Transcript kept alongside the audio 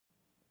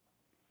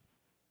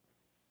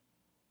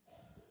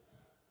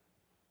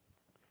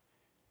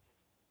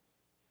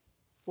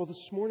Well,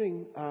 this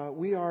morning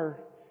we are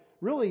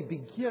really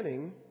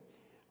beginning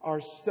our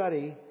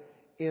study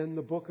in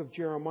the book of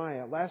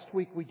Jeremiah. Last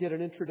week we did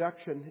an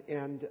introduction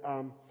and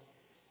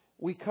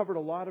we covered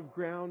a lot of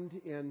ground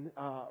in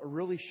a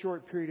really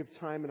short period of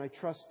time, and I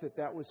trust that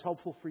that was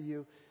helpful for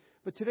you.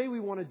 But today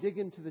we want to dig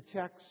into the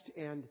text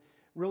and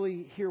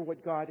really hear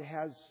what God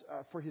has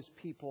for His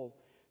people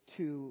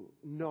to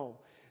know.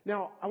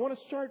 Now, I want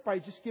to start by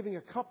just giving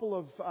a couple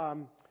of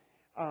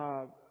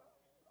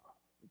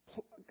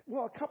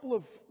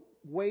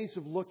ways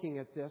of looking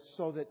at this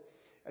so that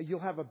you'll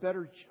have a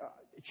better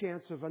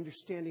chance of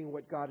understanding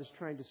what God is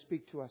trying to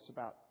speak to us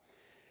about.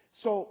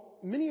 So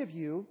many of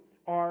you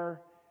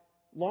are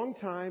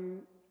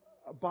longtime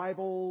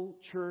Bible,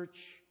 church,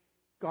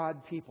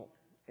 God people.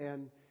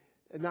 And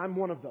I'm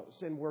one of those.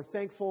 And we're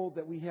thankful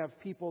that we have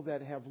people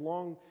that have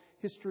long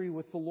history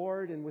with the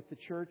Lord and with the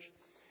church.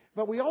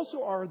 But we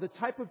also are the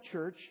type of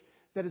church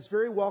that is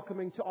very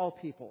welcoming to all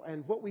people.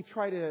 And what we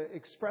try to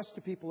express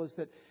to people is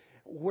that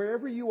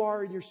wherever you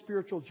are in your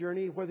spiritual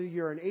journey, whether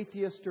you're an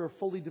atheist or a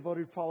fully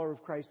devoted follower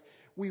of Christ,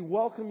 we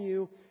welcome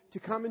you to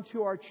come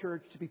into our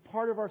church, to be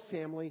part of our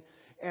family,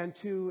 and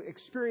to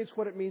experience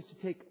what it means to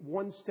take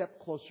one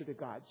step closer to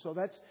God. So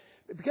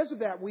because of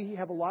that, we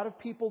have a lot of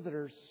people that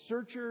are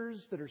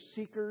searchers, that are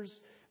seekers,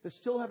 that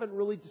still haven't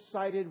really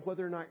decided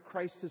whether or not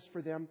Christ is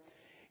for them.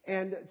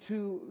 And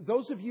to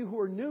those of you who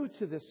are new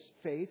to this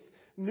faith,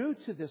 new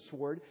to this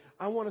word,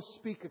 I want to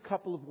speak a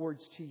couple of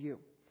words to you.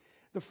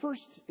 The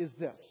first is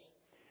this.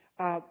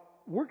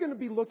 We're going to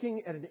be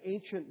looking at an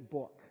ancient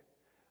book.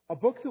 A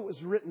book that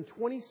was written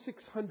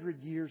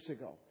 2,600 years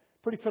ago.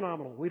 Pretty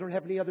phenomenal. We don't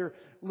have any other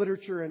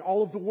literature in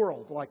all of the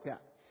world like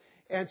that.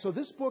 And so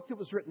this book that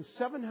was written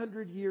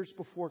 700 years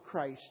before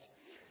Christ,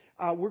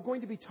 we're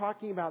going to be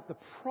talking about the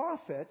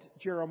prophet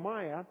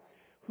Jeremiah,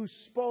 who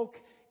spoke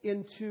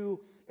into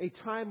a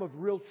time of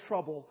real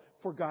trouble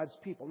for God's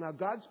people. Now,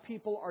 God's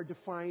people are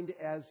defined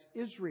as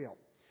Israel.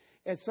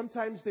 And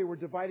sometimes they were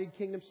divided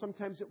kingdoms.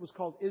 Sometimes it was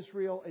called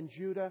Israel and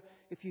Judah.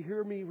 If you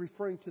hear me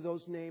referring to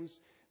those names,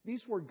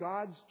 these were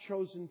God's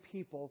chosen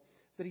people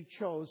that He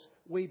chose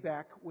way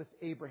back with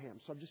Abraham.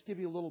 So I'll just give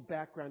you a little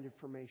background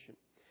information.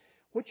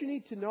 What you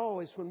need to know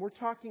is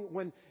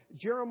when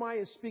Jeremiah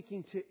is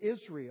speaking to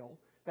Israel,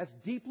 that's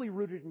deeply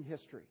rooted in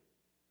history.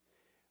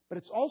 But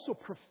it's also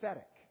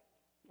prophetic.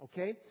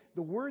 Okay?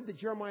 The word that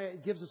Jeremiah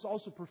gives is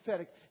also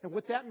prophetic. And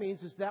what that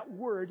means is that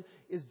word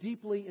is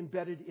deeply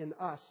embedded in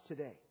us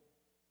today.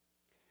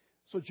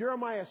 So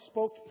Jeremiah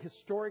spoke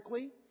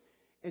historically,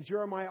 and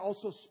Jeremiah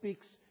also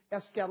speaks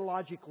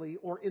eschatologically,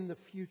 or in the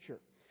future.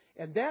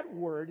 And that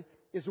word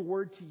is a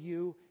word to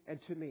you and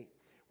to me.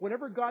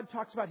 Whenever God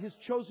talks about His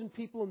chosen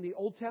people in the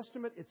Old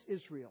Testament, it's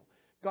Israel.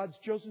 God's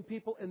chosen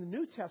people in the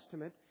New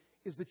Testament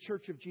is the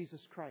Church of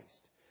Jesus Christ.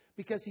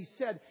 Because He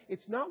said,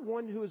 it's not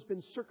one who has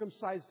been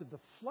circumcised of the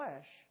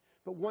flesh,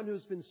 but one who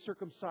has been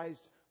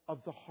circumcised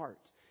of the heart.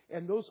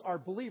 And those are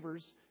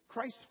believers,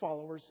 Christ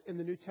followers in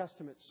the New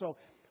Testament. So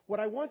what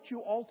I want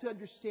you all to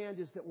understand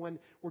is that when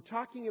we're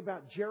talking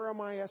about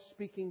Jeremiah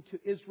speaking to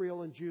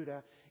Israel and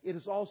Judah, it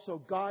is also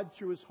God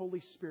through His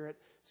Holy Spirit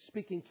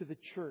speaking to the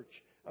church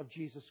of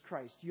Jesus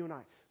Christ, you and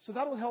I. So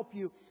that'll help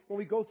you when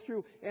we go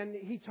through, and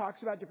He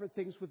talks about different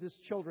things with His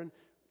children.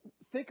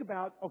 Think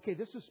about, okay,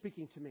 this is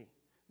speaking to me.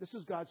 This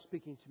is God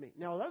speaking to me.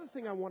 Now, another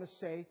thing I want to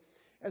say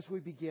as we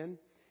begin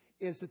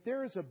is that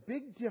there is a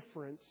big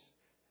difference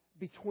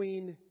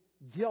between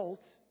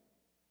guilt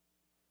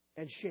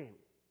and shame.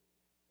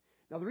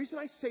 Now, the reason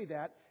I say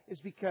that is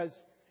because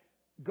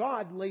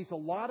God lays a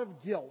lot of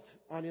guilt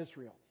on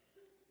Israel,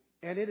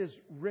 and it is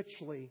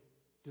richly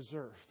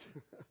deserved.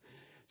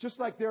 Just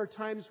like there are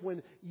times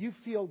when you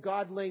feel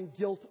God laying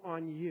guilt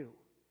on you.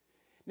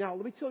 Now,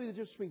 let me tell you the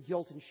difference between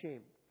guilt and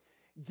shame.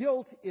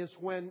 Guilt is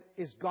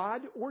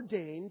God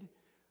ordained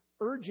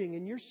urging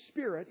in your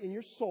spirit, in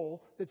your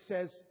soul, that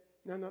says,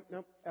 no,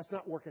 that's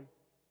not working.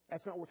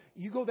 That's not working.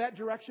 You go that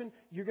direction,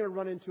 you're going to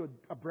run into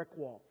a brick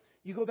wall.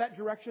 You go that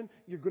direction,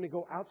 you're going to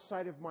go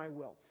outside of my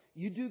will.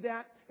 You do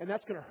that, and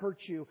that's going to hurt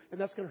you, and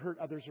that's going to hurt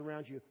others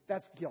around you.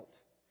 That's guilt.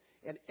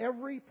 And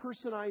every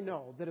person I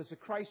know that is a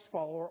Christ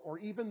follower, or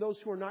even those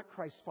who are not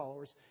Christ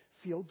followers,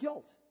 feel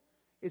guilt.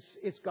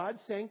 It's God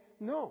saying,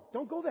 no,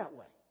 don't go that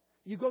way.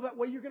 You go that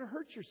way, you're going to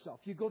hurt yourself.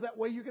 You go that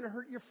way, you're going to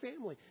hurt your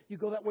family. You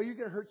go that way, you're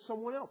going to hurt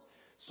someone else.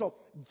 So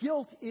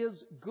guilt is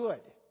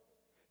good.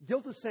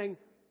 Guilt is saying,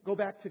 go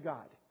back to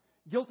God.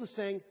 Guilt is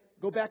saying,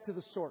 go back to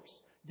the source.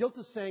 Guilt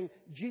is saying,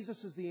 Jesus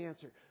is the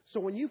answer.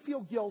 So when you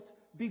feel guilt,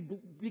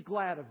 be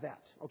glad of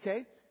that.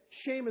 Okay?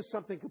 Shame is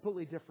something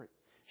completely different.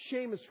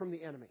 Shame is from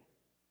the enemy.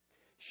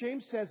 Shame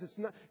says it's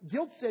not.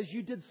 Guilt says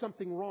you did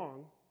something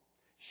wrong.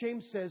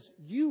 Shame says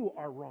you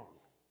are wrong.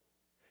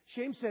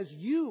 Shame says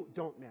you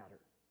don't matter.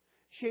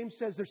 Shame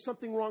says there's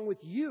something wrong with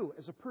you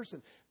as a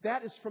person.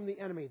 That is from the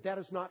enemy. That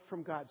is not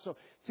from God. So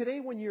today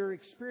when you're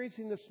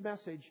experiencing this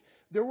message,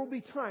 there will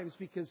be times,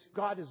 because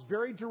God is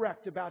very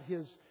direct about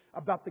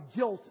the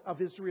guilt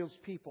of Israel's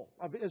people,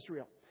 of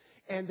Israel.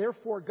 And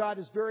therefore God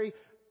is very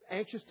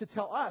anxious to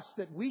tell us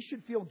that we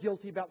should feel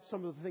guilty about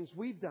some of the things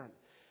we've done.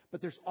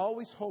 But there's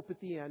always hope at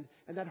the end,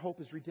 and that hope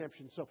is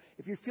redemption. So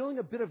if you're feeling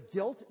a bit of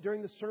guilt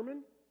during the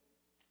sermon,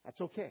 that's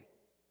okay.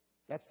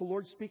 That's the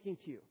Lord speaking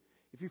to you.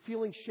 If you're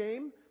feeling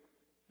shame,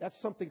 that's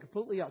something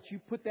completely else. You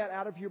put that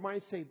out of your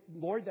mind and say,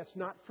 Lord, that's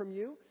not from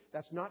you.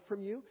 That's not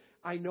from you.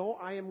 I know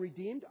I am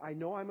redeemed. I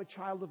know I'm a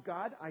child of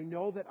God. I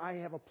know that I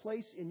have a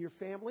place in your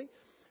family.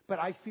 But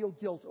I feel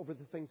guilt over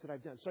the things that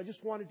I've done. So I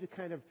just wanted to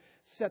kind of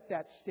set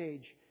that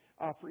stage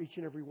for each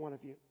and every one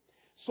of you.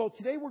 So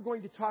today we're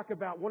going to talk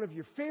about one of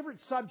your favorite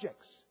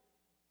subjects,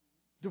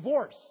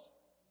 divorce.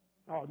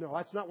 Oh, no,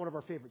 that's not one of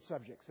our favorite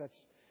subjects. That's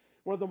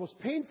one of the most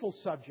painful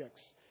subjects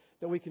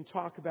that we can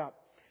talk about.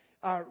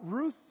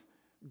 Ruth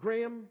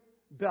Graham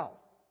Bell.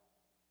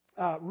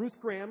 Ruth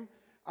Graham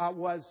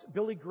was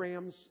Billy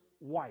Graham's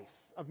wife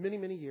of many,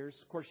 many years.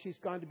 Of course, she's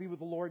gone to be with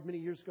the Lord many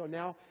years ago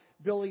now.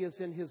 Billy is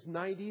in his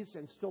 90s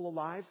and still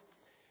alive.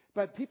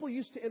 But people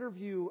used to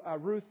interview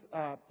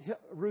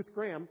Ruth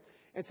Graham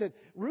and said,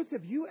 Ruth,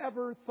 have you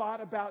ever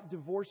thought about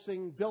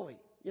divorcing Billy?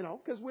 You know,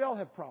 because we all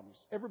have problems.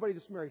 Everybody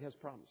that's married has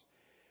problems.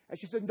 And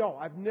she said, no,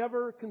 I've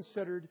never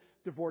considered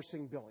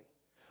divorcing Billy.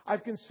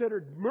 I've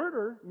considered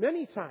murder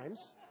many times.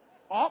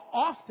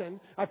 Often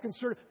I've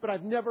considered, but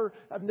I've never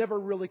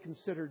really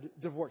considered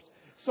divorce.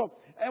 So,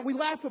 and we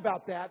laugh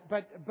about that,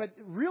 but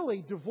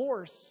really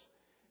divorce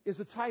is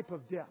a type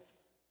of death.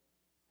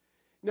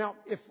 Now,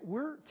 if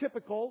we're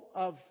typical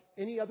of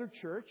any other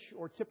church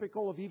or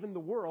typical of even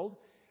the world,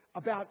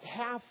 about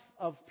half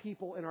of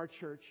people in our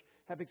church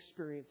have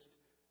experienced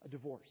a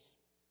divorce.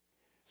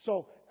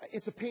 So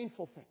it's a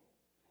painful thing.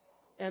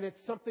 And it's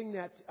something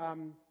that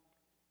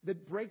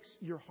breaks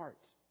your heart.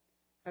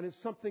 And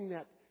it's something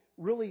that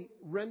really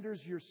renders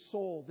your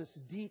soul this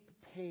deep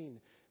pain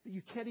that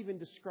you can't even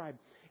describe.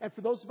 And for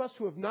those of us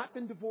who have not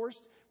been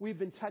divorced, we've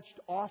been touched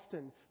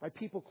often by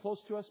people close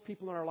to us,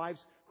 people in our lives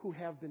who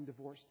have been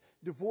divorced.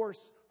 Divorce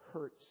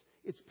hurts.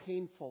 It's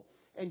painful.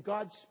 And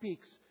God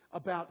speaks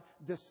about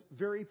this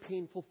very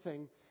painful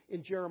thing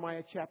in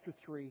Jeremiah chapter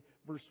 3,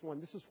 verse 1.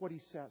 This is what He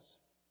says.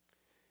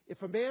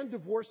 If a man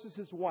divorces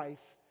his wife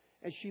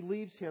and she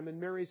leaves him and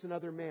marries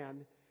another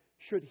man,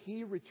 should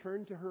he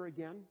return to her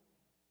again?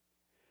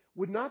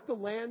 Would not the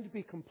land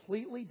be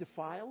completely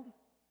defiled?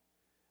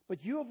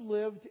 But you have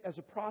lived as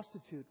a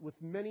prostitute with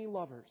many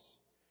lovers.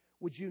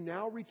 Would you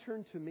now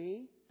return to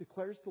me,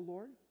 declares the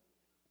Lord?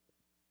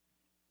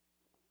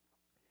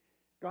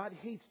 God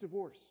hates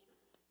divorce.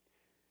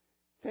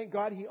 Thank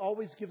God He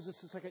always gives us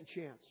a second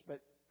chance.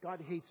 But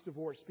God hates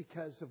divorce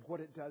because of what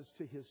it does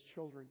to His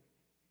children.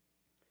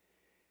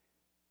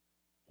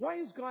 Why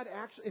is God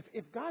actually...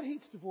 If God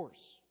hates divorce,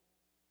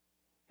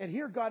 and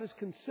here God is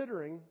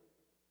considering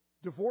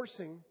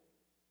divorcing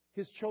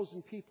His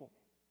chosen people.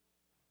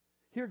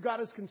 Here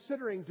God is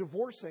considering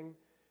divorcing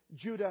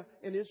Judah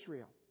and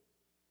Israel.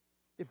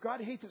 If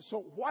God hates it,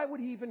 so why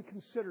would He even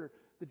consider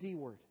the D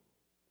word?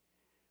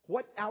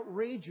 What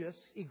outrageous,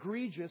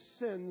 egregious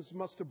sins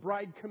must a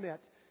bride commit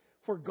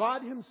for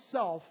God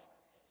Himself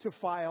to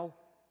file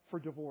for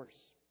divorce?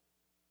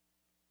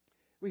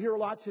 We hear a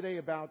lot today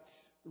about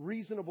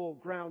reasonable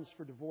grounds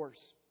for divorce.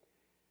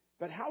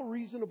 But how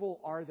reasonable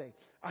are they?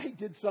 I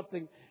did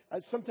something,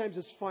 sometimes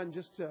it's fun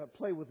just to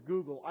play with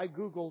Google. I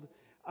Googled,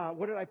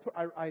 what did I put?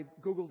 I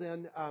Googled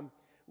in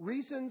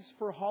reasons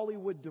for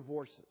Hollywood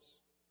divorces.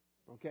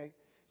 Okay?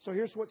 So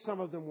here's what some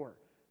of them were.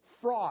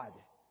 Fraud.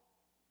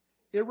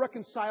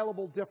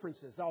 Irreconcilable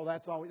differences. Oh,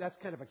 that's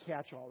kind of a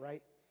catch-all,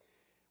 right?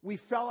 We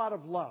fell out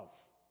of love.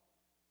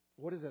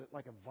 What is it,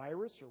 like a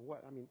virus or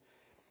what? I mean,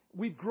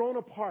 we've grown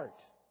apart.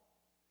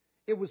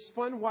 It was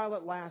fun while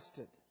it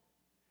lasted.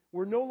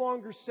 We're no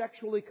longer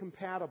sexually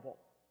compatible.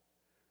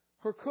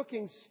 Her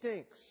cooking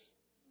stinks.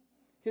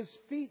 His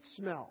feet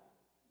smell.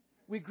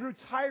 We grew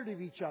tired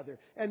of each other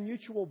and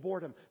mutual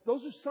boredom.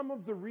 Those are some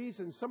of the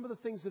reasons, some of the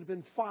things that have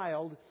been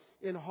filed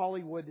in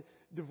Hollywood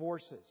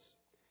divorces.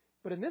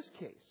 But in this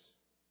case,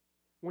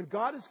 when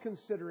God is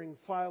considering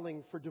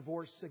filing for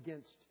divorce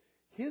against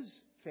His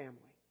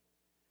family,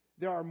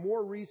 there are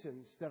more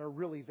reasons that are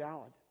really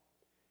valid.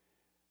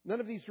 None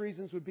of these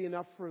reasons would be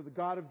enough for the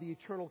God of the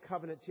eternal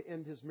covenant to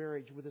end His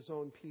marriage with His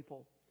own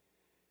people.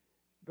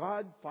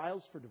 God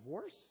files for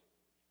divorce?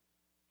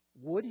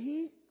 Would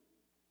He?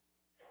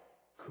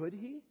 Could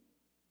He?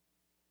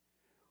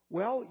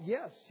 Well,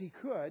 yes, He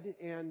could,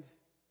 and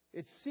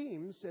it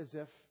seems as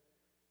if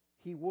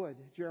He would.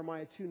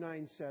 Jeremiah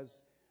 2:9 says,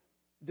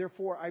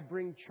 "Therefore I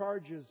bring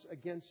charges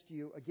against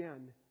you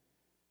again,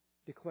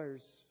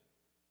 declares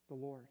the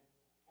Lord."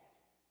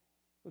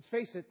 Let's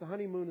face it, the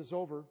honeymoon is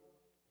over.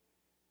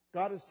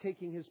 God is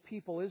taking His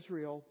people,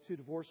 Israel, to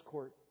divorce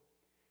court.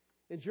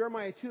 In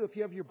Jeremiah 2, if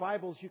you have your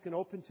Bibles, you can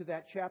open to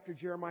that chapter,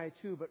 Jeremiah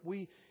 2. But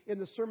in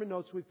the sermon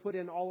notes, we've put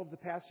in all of the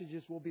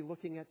passages we'll be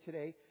looking at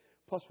today.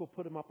 Plus, we'll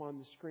put them up on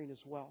the screen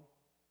as well.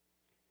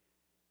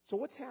 So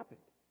what's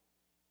happened?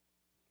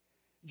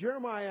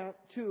 Jeremiah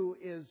 2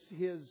 is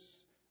his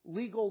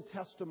legal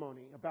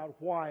testimony about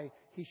why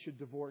he should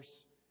divorce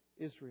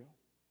Israel.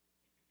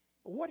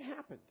 What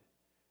happened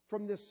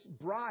from this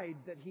bride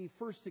that he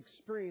first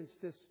experienced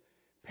this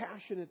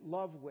passionate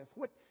love with?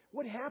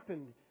 What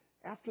happened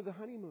after the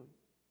honeymoon.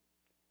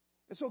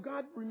 And so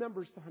God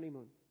remembers the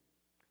honeymoon.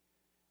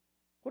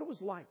 What it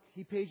was like.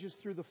 He pages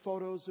through the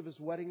photos of his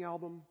wedding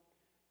album.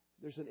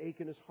 There's an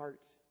ache in his heart.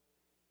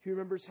 He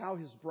remembers how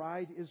his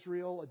bride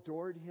Israel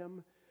adored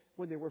him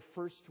when they were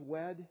first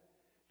wed.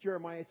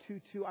 Jeremiah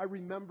 2:2. I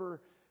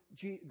remember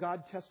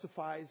God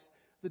testifies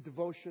the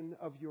devotion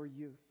of your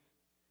youth.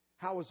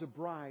 How as a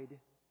bride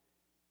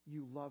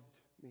you loved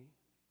me.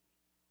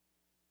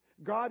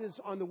 God is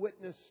on the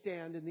witness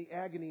stand in the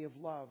agony of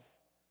love.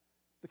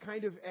 The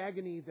kind of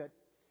agony that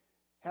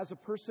has a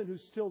person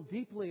who's still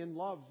deeply in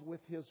love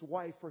with his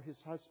wife or his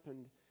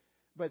husband,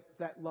 but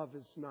that love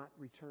is not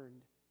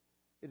returned.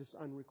 It is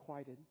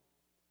unrequited.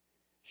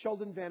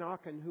 Sheldon Van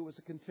Auken, who was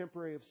a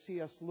contemporary of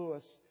C.S.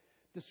 Lewis,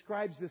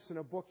 describes this in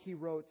a book he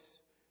wrote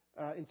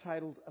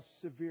entitled A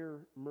Severe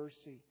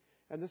Mercy.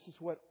 And this is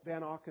what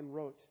Van Auken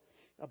wrote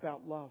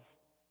about love.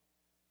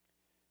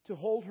 To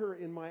hold her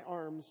in my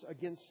arms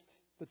against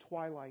the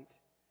twilight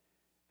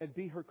and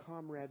be her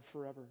comrade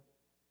forever.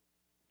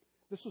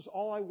 This was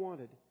all I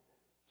wanted,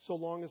 so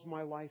long as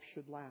my life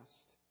should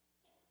last.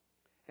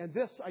 And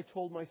this, I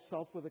told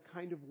myself with a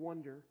kind of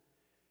wonder,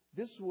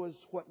 this was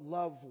what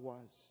love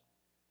was.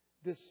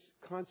 This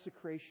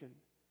consecration,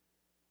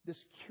 this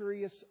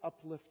curious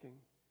uplifting,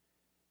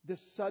 this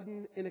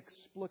sudden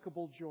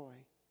inexplicable joy,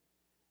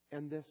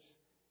 and this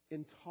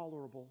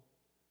intolerable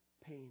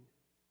pain.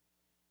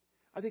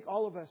 I think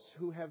all of us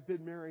who have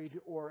been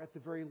married or at the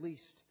very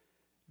least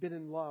been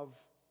in love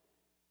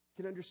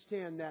can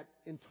understand that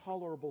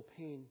intolerable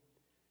pain.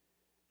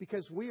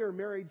 Because we are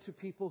married to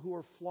people who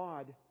are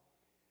flawed.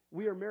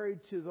 We are married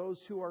to those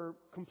who are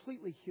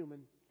completely human,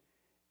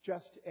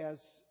 just as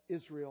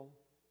Israel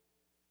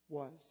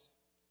was.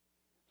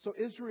 So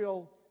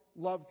Israel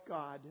loved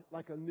God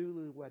like a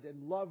newlywed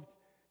and loved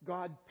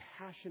God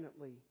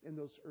passionately in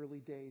those early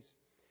days.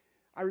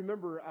 I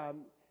remember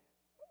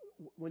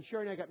when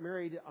Sherry and I got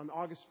married on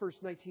August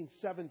 1st,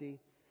 1970,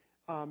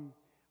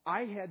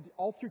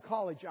 all through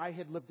college, I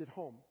had lived at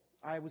home.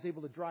 I was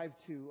able to drive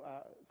to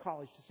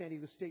college, to San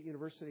Diego State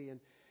University.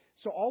 And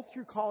so all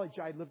through college,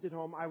 I lived at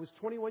home. I was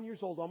 21 years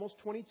old, almost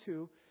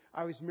 22.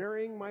 I was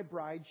marrying my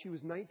bride. She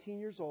was 19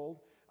 years old.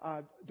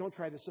 Don't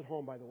try this at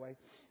home, by the way.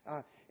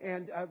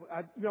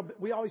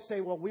 We always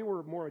say, well, we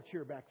were more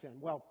mature back then.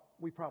 Well,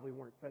 we probably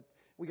weren't, but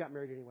we got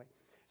married anyway.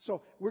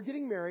 So we're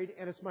getting married,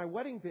 and it's my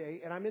wedding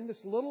day, and I'm in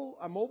this little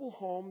mobile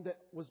home that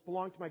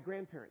belonged to my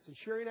grandparents. And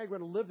Sherry and I are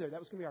going to live there. That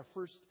was going to be our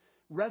first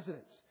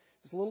residence.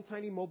 This little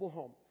tiny mobile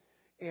home.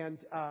 And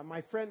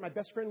my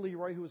best friend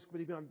Leroy, who was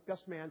going to be my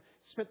best man,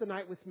 spent the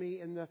night with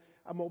me in the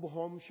mobile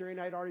home. Sherry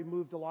and I had already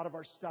moved a lot of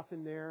our stuff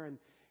in there,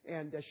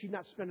 and she'd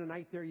not spent a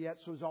night there yet,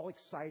 so it was all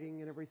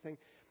exciting and everything.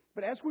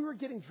 But as we were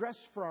getting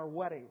dressed for our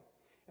wedding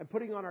and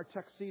putting on our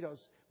tuxedos,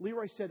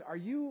 Leroy said, "Are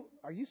you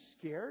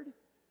scared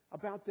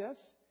about this?"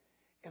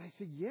 And I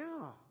said,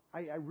 "Yeah,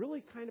 I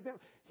really kind of am."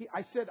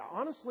 I said,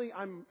 "Honestly,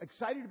 I'm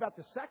excited about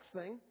the sex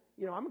thing.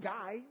 You know, I'm a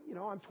guy. You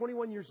know, I'm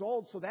 21 years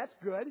old, so that's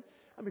good.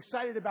 I'm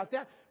excited about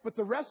that. But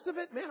the rest of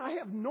it, man, I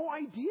have no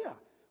idea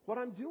what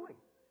I'm doing.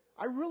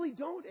 I really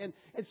don't." And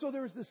so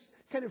there was this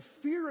kind of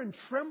fear and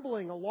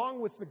trembling along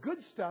with the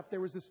good stuff.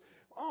 There was this,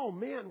 oh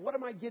man, what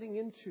am I getting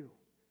into?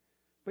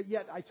 But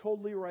yet I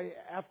told Leroy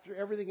after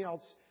everything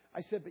else,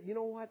 I said, but you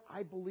know what?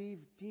 I believe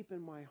deep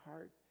in my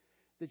heart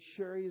that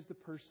Sherry is the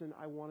person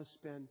I want to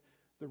spend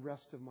the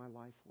rest of my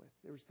life with.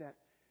 There was that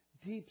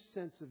deep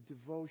sense of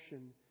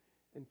devotion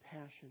and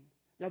passion.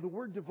 Now, the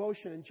word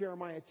devotion in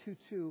Jeremiah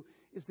 2:2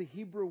 is the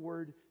Hebrew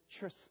word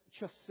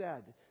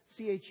chesed,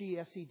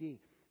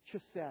 C-H-E-S-E-D,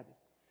 chesed.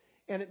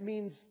 And it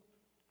means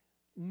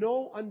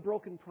no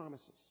unbroken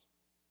promises.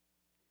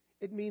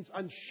 It means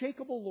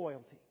unshakable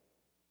loyalty,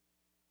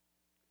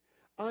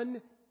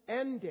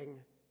 unending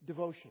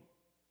devotion,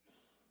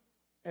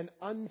 and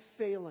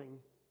unfailing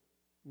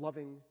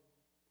loving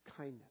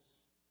kindness.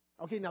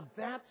 Okay, now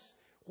that's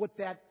what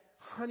that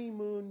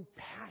honeymoon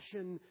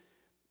passion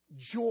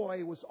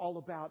joy was all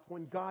about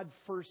when God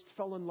first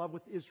fell in love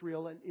with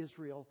Israel and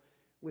Israel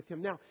with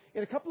Him. Now,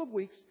 in a couple of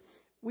weeks,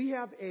 we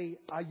have a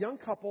young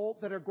couple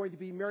that are going to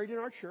be married in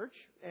our church,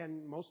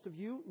 and most of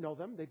you know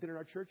them. They've been in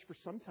our church for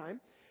some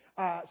time.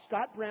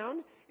 Scott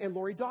Brown and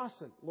Lori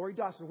Dawson. Lori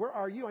Dawson, where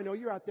are you? I know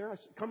you're out there.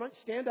 Come on,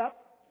 stand up.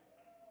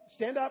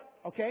 Stand up,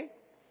 okay?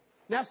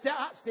 Now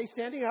stay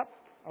standing up,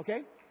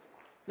 okay?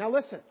 Now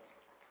listen.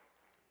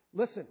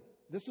 Listen.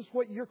 This is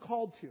what you're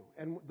called to.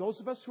 And those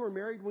of us who are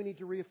married, we need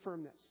to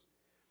reaffirm this.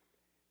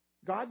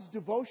 God's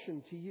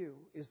devotion to you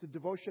is the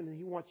devotion that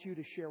He wants you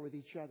to share with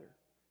each other.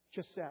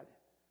 Just said.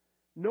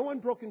 No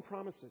unbroken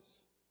promises,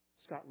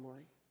 Scott and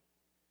Lori.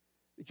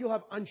 That you'll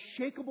have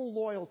unshakable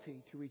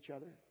loyalty to each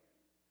other,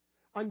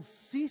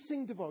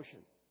 unceasing devotion,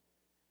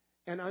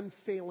 and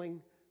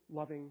unfailing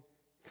loving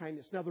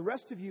kindness. Now, the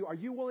rest of you, are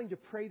you willing to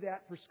pray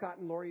that for Scott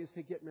and Lori as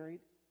they get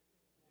married?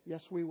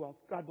 Yes, we will.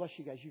 God bless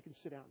you guys. You can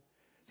sit down.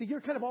 See,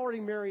 you're kind of already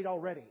married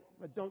already,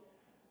 but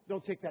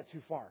don't take that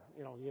too far.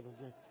 You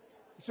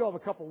still have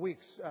a couple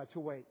weeks to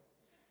wait.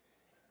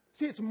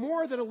 See, it's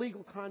more than a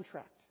legal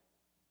contract.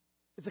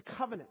 It's a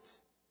covenant.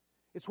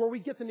 It's where we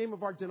get the name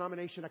of our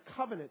denomination. A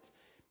covenant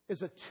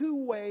is a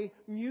two-way,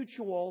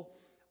 mutual,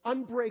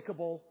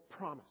 unbreakable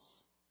promise.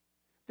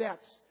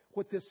 That's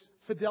what this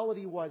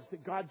fidelity was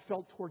that God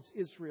felt towards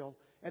Israel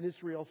and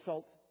Israel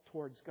felt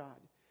towards God.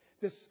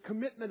 This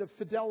commitment of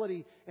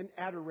fidelity and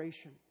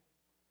adoration.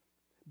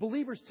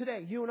 Believers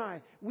today, you and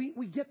I,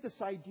 we get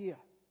this idea.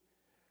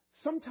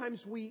 Sometimes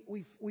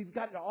we've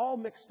got it all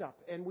mixed up,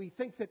 and we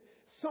think that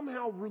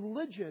somehow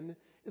religion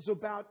is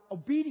about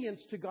obedience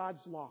to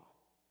God's law.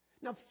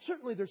 Now,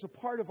 certainly there's a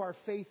part of our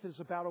faith is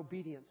about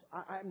obedience.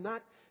 I'm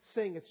not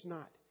saying it's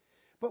not.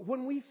 But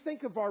when we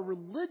think of our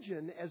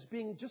religion as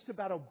being just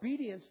about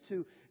obedience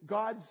to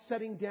God's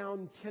setting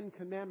down 10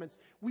 commandments,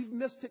 we've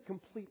missed it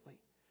completely.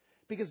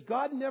 Because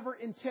God never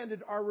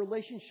intended our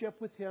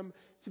relationship with Him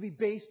to be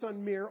based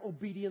on mere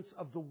obedience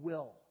of the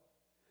will.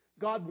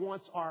 God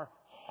wants our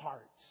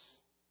hearts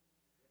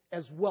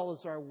as well as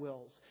our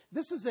wills.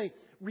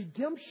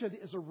 Redemption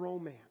is a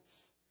romance.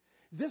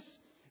 This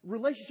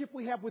relationship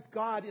we have with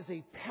God is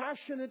a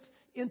passionate,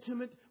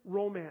 intimate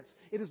romance.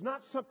 It is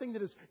not something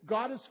that is,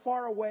 God is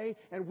far away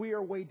and we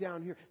are way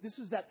down here. This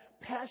is that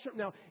passion.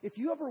 Now, if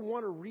you ever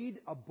want to read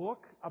a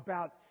book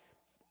about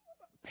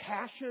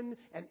passion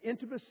and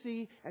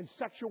intimacy and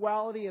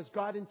sexuality as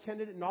God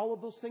intended and all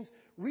of those things,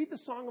 read the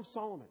Song of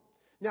Solomon.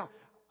 Now,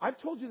 I've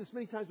told you this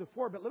many times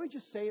before, but let me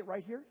just say it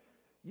right here.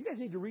 You guys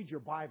need to read your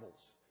Bibles.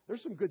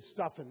 There's some good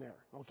stuff in there,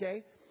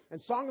 okay? And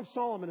Song of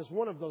Solomon is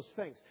one of those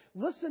things.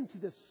 Listen to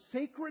this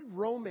sacred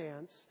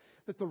romance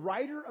that the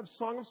writer of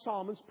Song of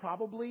Solomon,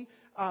 probably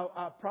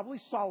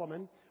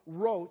Solomon,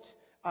 wrote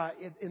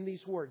in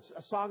these words.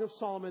 A Song of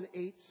Solomon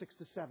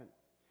 8:6-7.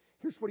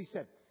 Here's what he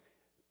said.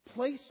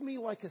 Place me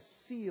like a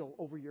seal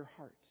over your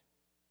heart.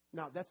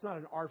 Now, that's not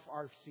an arf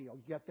seal.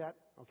 You get that?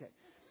 Okay.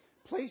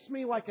 Place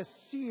me like a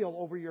seal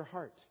over your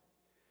heart,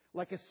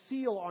 like a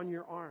seal on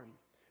your arm.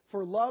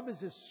 For love is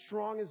as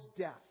strong as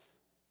death.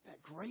 Isn't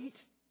that great?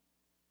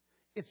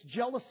 Its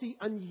jealousy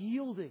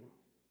unyielding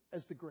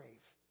as the grave.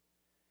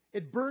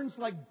 It burns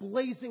like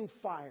blazing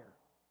fire,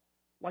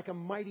 like a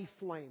mighty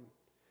flame.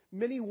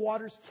 Many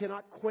waters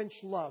cannot quench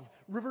love.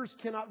 Rivers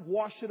cannot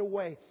wash it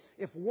away.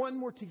 If one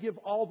were to give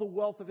all the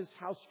wealth of his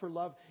house for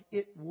love,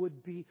 it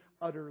would be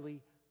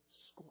utterly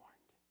scorned.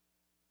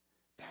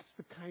 That's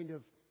the kind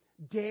of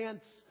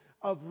dance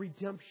of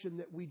redemption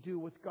that we do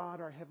with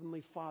God, our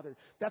Heavenly Father.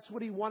 That's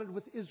what He wanted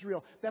with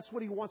Israel. That's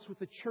what He wants with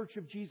the Church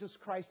of Jesus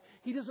Christ.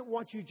 He doesn't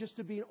want you just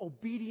to be an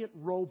obedient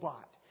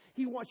robot.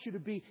 He wants you to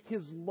be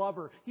His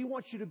lover. He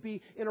wants you to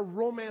be in a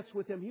romance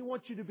with Him. He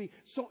wants you to be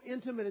so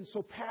intimate and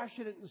so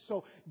passionate and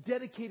so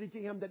dedicated to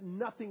Him that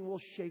nothing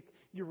will shake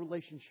your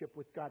relationship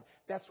with God.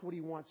 That's what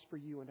He wants for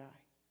you and I.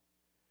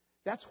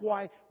 That's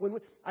why when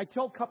I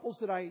tell couples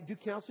that I do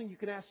counseling, you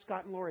can ask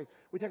Scott and Lori.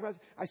 We talk about,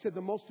 I said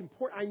the most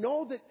important, I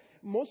know that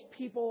most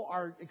people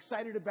are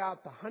excited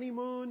about the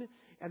honeymoon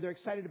and they're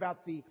excited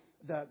about the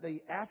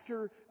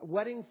after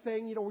wedding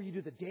thing, where you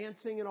do the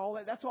dancing and all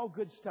that. That's all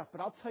good stuff.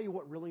 But I'll tell you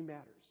what really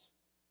matters.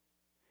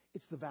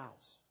 It's the vows.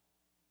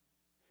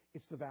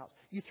 It's the vows.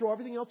 You throw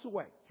everything else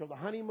away. Throw the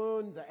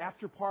honeymoon, the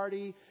after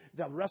party,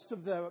 the rest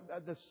of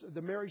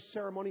the marriage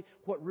ceremony.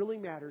 What really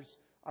matters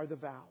are the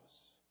vows.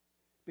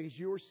 Because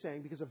you were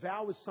saying, because a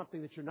vow is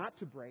something that you're not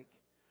to break.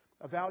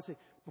 A vow is saying,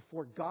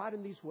 before God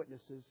and these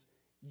witnesses,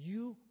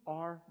 you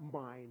are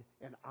mine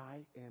and I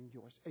am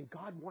yours. And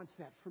God wants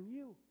that from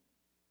you.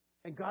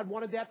 And God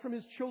wanted that from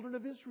His children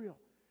of Israel.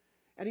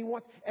 And He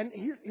wants, and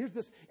here's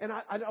this, and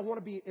I don't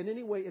want to be in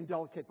any way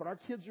indelicate, but our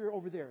kids are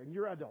over there and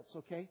you're adults,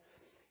 okay?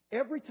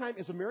 Every time,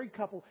 as a married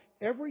couple,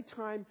 every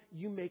time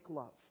you make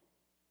love,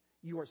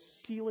 you are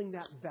sealing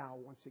that vow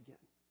once again.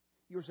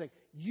 You're saying,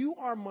 you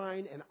are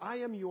mine and I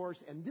am yours,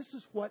 and this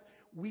is what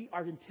we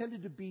are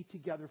intended to be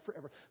together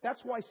forever.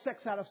 That's why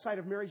sex out of sight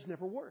of marriage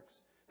never works.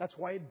 That's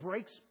why it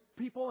breaks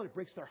people and it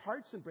breaks their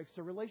hearts and breaks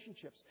their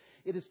relationships.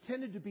 It is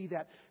tended to be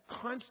that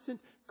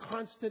constant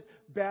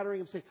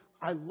battering of saying,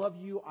 I love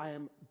you, I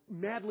am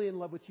madly in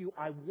love with you,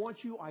 I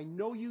want you, I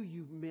know you,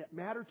 you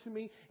matter to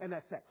me, and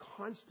that's that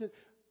constant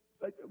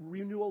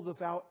renewal of the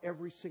vow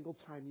every single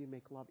time you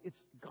make love.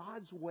 It's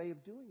God's way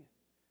of doing it.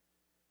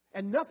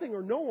 And nothing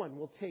or no one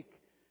will take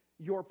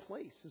your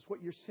place, is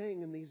what you're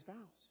saying in these vows.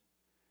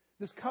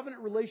 This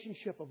covenant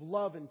relationship of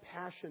love and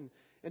passion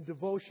and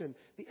devotion,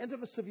 the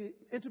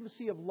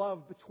intimacy of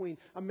love between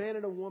a man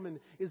and a woman,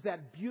 is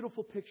that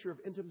beautiful picture of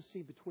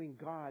intimacy between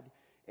God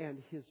and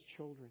His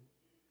children.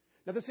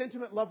 Now, this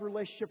intimate love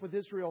relationship with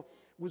Israel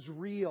was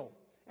real,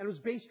 and it was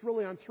based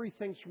really on three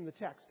things from the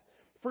text.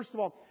 First of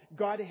all,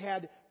 God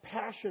had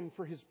passion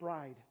for His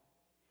bride.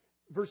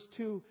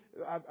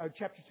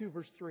 Chapter 2,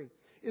 verse 3.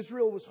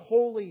 Israel was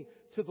holy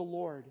to the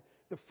Lord,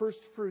 the first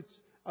fruits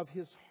of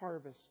His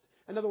harvest.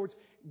 In other words,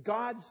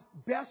 God's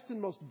best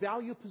and most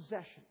valuable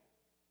possession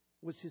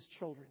was His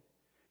children.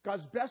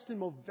 God's best and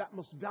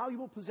most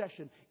valuable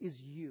possession is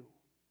you.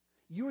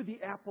 You are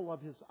the apple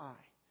of His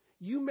eye.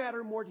 You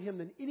matter more to Him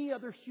than any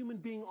other human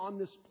being on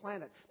this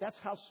planet. That's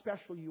how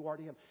special you are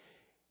to Him.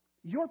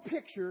 Your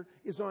picture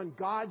is on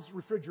God's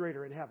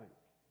refrigerator in heaven.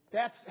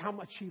 That's how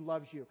much He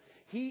loves you.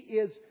 He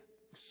is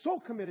so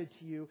committed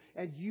to you,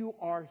 and you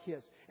are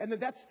His. And then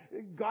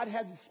God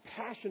had this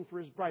passion for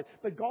His bride.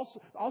 But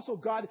also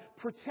God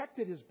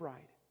protected His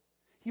bride.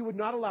 He would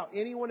not allow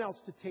anyone else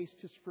to taste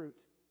His fruit.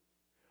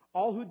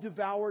 All who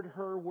devoured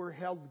her were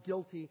held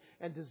guilty,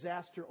 and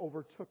disaster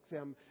overtook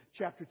them.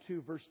 Chapter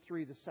 2, verse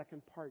 3, the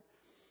second part.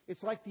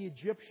 It's like the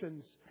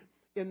Egyptians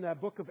in the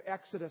book of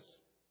Exodus.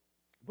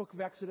 Book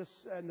of Exodus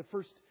in the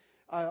first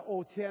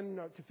 10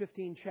 to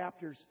 15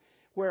 chapters,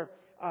 where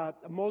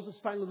Moses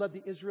finally led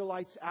the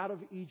Israelites out of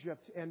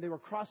Egypt, and they were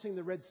crossing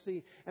the Red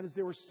Sea. And as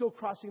they were still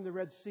crossing the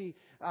Red Sea,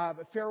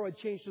 Pharaoh had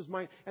changed his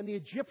mind, and the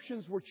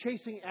Egyptians were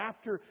chasing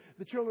after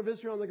the children of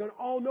Israel, and they're going,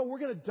 "Oh no, we're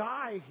going to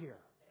die here."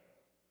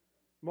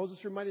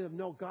 Moses reminded them,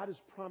 "No, God has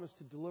promised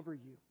to deliver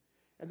you."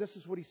 And this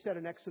is what he said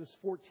in Exodus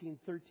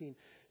 14:13.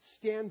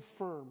 "Stand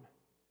firm,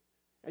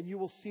 and you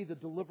will see the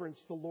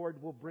deliverance the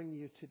Lord will bring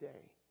you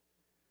today.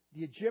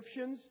 The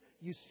Egyptians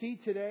you see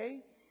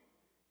today,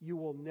 you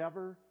will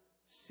never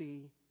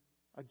see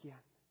again."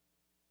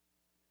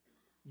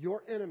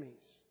 Your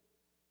enemies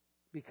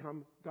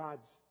become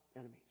God's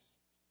enemies.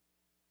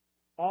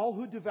 All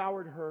who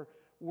devoured her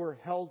were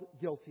held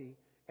guilty,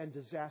 and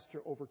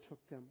disaster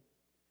overtook them.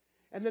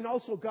 And then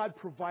also God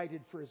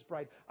provided for His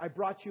bride. "I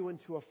brought you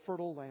into a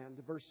fertile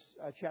land."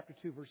 Chapter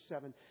 2, verse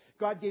 7.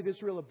 God gave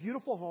Israel a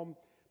beautiful home,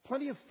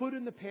 plenty of food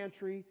in the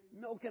pantry,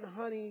 milk and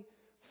honey,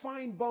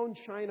 fine bone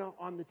china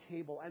on the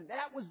table. And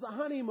that was the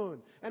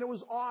honeymoon. And it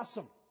was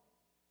awesome.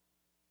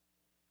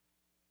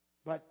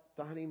 But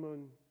the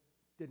honeymoon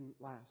didn't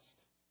last.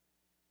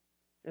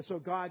 And so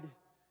God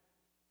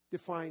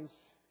defines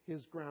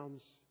His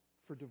grounds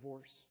for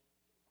divorce.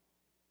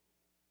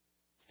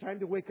 It's time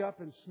to wake up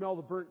and smell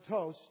the burnt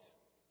toast.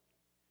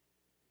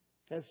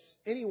 Has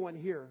anyone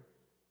here,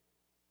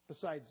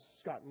 besides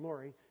Scott and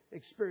Lori,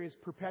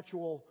 experienced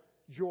perpetual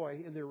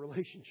joy in their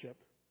relationship?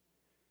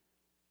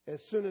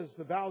 As soon as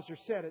the vows are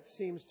said, it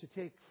seems to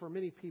take, for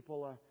many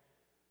people, a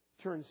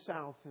turn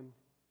south. And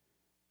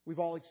we've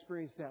all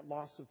experienced that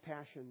loss of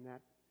passion,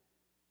 that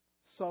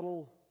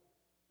subtle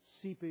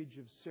seepage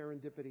of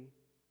serendipity.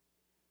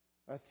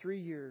 A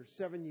 3-year,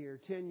 7-year,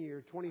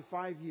 10-year,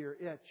 25-year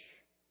itch.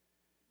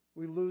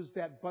 We lose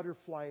that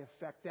butterfly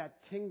effect, that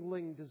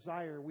tingling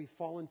desire. We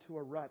fall into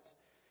a rut.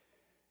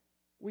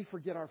 We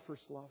forget our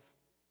first love.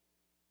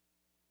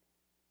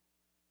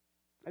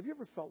 Have you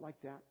ever felt like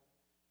that?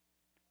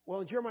 Well,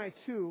 in Jeremiah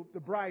 2,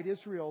 the bride,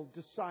 Israel,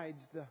 decides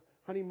the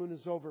honeymoon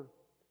is over.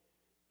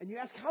 And you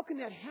ask, how can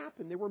that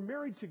happen? They were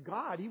married to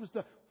God. He was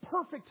the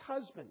perfect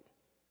husband.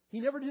 He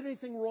never did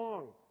anything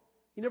wrong.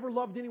 He never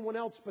loved anyone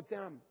else but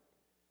them.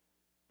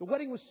 The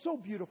wedding was so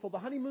beautiful. The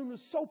honeymoon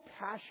was so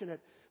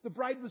passionate. The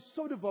bride was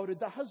so devoted.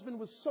 The husband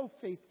was so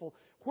faithful.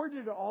 Where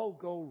did it all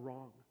go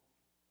wrong?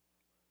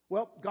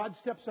 Well, God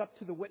steps up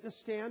to the witness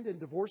stand in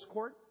divorce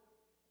court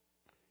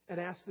and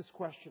asks this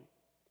question.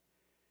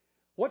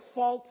 "What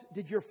fault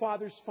did your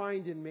fathers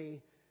find in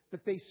me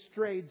that they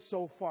strayed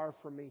so far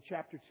from me?"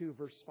 Chapter 2,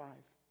 verse 5.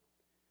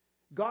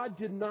 God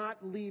did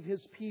not leave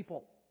His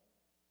people.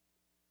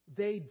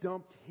 They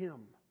dumped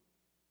Him.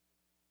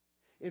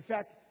 In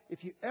fact,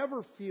 if you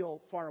ever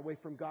feel far away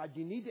from God,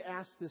 you need to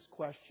ask this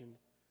question.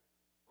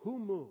 Who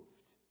moved?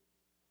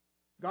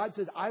 God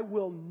said, "I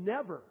will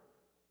never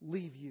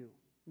leave you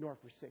nor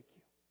forsake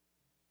you."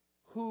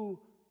 Who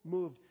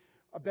moved?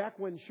 Back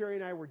when Sherry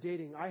and I were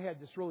dating, I had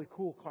this really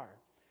cool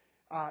car.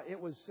 It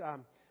was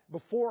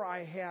before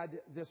I had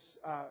this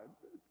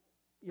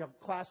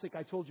classic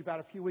I told you about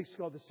a few weeks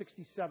ago, the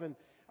 67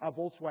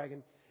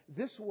 Volkswagen.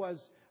 This was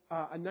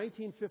a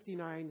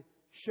 1959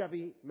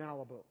 Chevy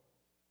Malibu.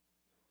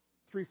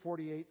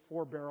 348,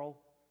 4-barrel.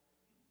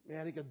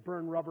 Man, it could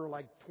burn rubber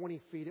like 20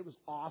 feet. It was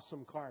an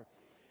awesome car.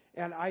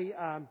 And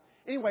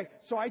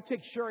so I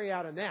take Sherry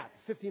out in that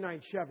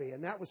 59 Chevy,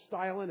 and that was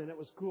styling and it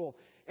was cool.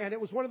 And it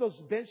was one of those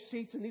bench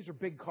seats, and these are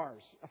big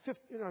cars. A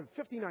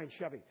 59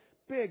 Chevy,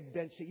 big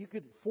bench seat. You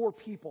could 4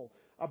 people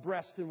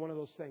abreast in one of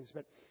those things.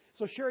 But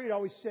so Sherry would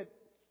always sit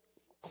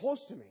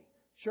close to me.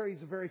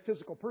 Sherry's a very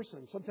physical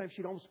person. Sometimes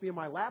she'd almost be in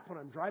my lap when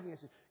I'm driving. I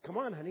said, "Come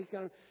on, honey."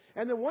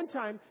 And then one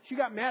time she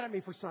got mad at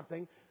me for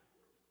something.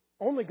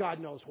 Only God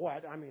knows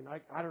what. I mean,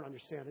 I don't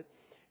understand it.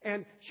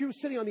 And she was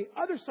sitting on the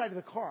other side of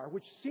the car,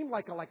 which seemed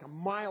like a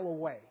mile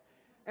away.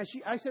 And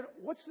I said,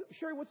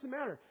 Sherry, what's the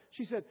matter?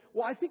 She said,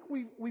 "Well, I think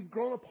we've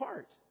grown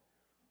apart."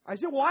 I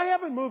said, "Well, I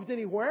haven't moved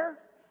anywhere.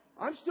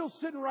 I'm still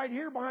sitting right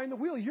here behind the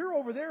wheel. You're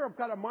over there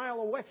about a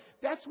mile away."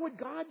 That's what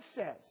God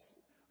says.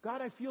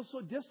 "God, I feel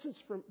so distant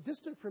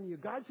from you."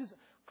 God says,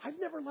 "I've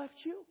never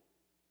left you.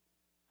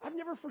 I've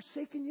never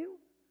forsaken you.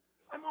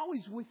 I'm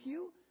always with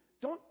you.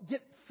 Don't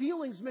get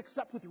feelings mixed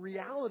up with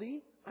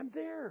reality. I'm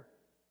there."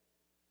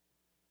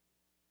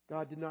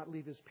 God did not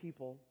leave His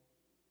people.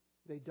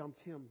 They dumped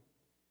Him.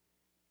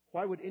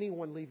 Why would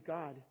anyone leave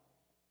God?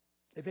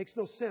 It makes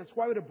no sense.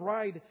 Why would a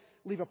bride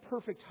leave a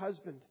perfect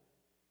husband?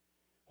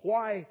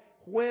 Why,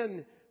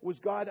 when was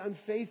God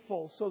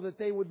unfaithful so that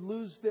they would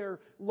lose their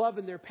love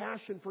and their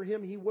passion for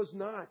Him? He was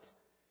not.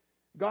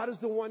 God is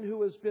the one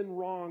who has been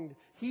wronged.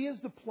 He is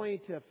the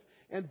plaintiff.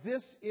 And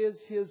this is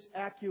his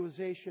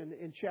accusation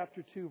in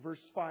chapter 2, verse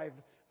 5,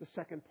 the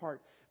second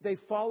part. They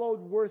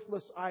followed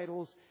worthless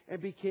idols and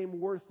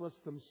became worthless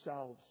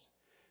themselves.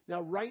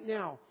 Now, right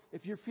now,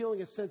 if you're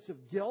feeling a sense of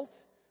guilt,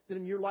 that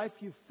in your life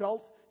you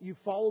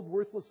followed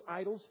worthless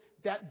idols,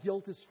 that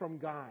guilt is from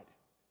God.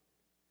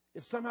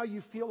 If somehow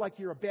you feel like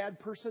you're a bad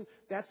person,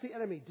 that's the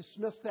enemy.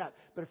 Dismiss that.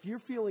 But if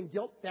you're feeling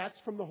guilt, that's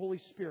from the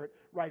Holy Spirit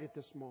right at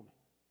this moment.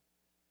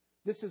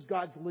 This is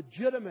God's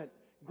legitimate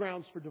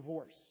grounds for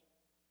divorce.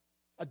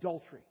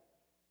 Adultery.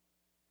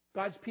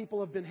 God's people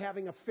have been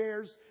having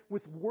affairs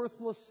with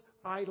worthless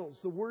idols.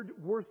 The word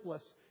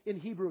worthless in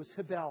Hebrew is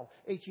hebel,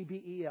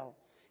 Hebel.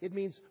 It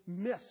means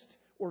mist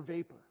or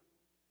vapor.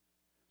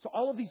 So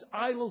all of these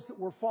idols that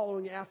we're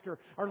following after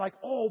are like,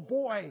 oh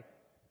boy,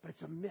 but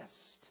it's a mist.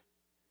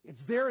 It's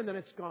there and then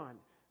it's gone.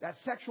 That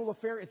sexual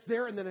affair, it's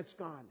there and then it's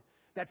gone.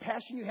 That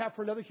passion you have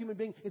for another human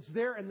being, it's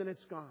there and then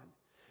it's gone.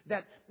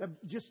 That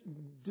just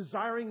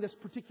desiring this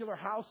particular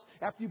house,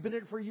 after you've been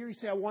in it for a year, you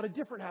say, I want a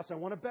different house, I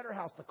want a better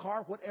house, the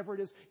car, whatever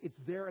it is, it's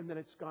there and then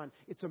it's gone.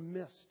 It's a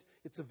mist.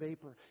 It's a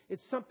vapor.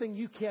 It's something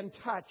you can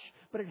touch,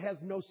 but it has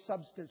no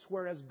substance.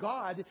 Whereas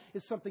God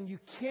is something you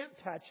can't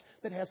touch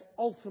that has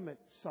ultimate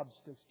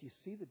substance. Do you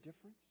see the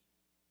difference?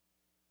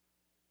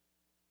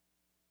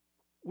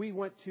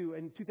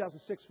 In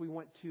 2006, we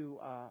went to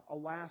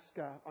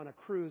Alaska on a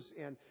cruise,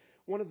 and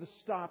one of the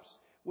stops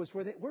was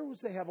where was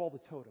they have all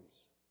the totems?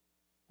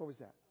 Where was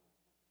that?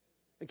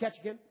 In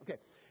Ketchikan? Okay.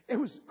 It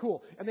was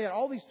cool. And they had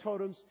all these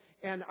totems,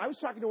 and I was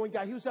talking to one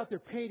guy, he was out there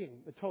painting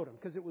the totem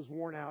because it was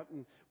worn out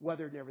and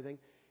weathered and everything.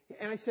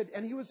 And I said,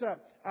 and he was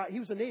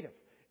a native.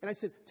 And I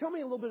said, tell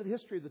me a little bit of the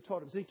history of the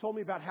totems. And he told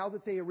me about how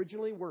that they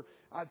originally were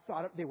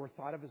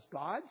thought of as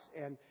gods,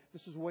 and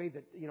this is a way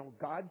that,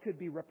 God could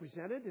be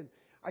represented. And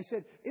I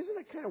said, isn't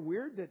it kind of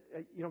weird that,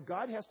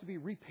 God has to be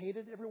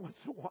repainted every once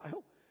in a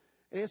while?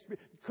 And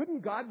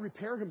couldn't God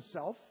repair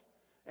himself?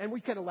 And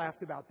we kind of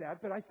laughed about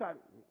that, but I thought,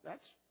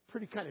 that's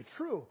pretty kind of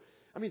true.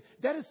 I mean,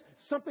 that is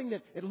something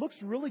that it looks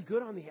really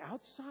good on the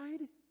outside,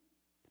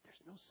 but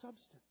there's no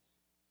substance.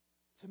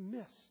 It's a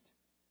mist.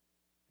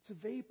 It's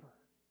a vapor.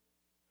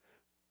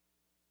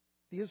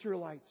 The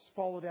Israelites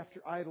followed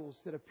after idols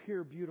that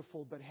appear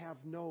beautiful but have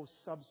no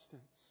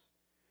substance.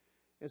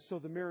 And so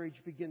the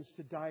marriage begins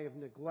to die of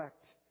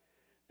neglect.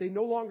 They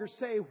no longer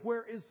say,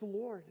 where is the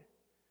Lord?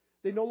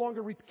 They no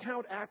longer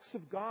recount acts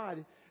of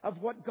God, of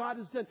what God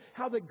has done,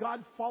 how that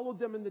God followed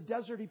them in the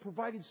desert. He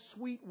provided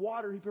sweet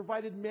water. He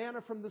provided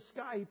manna from the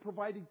sky. He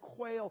provided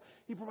quail.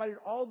 He provided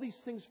all these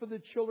things for the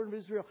children of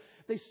Israel.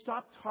 They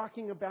stopped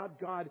talking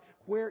about God.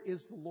 Where is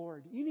the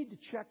Lord? You need to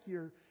check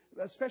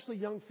especially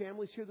young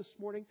families here this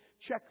morning,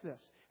 check this.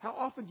 How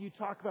often do you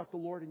talk about the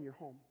Lord in your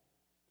home?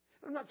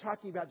 I'm not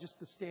talking about just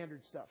the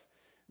standard stuff.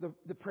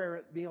 The prayer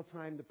at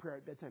mealtime, the prayer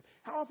at bedtime.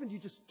 How often do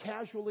you just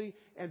casually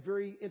and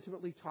very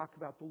intimately talk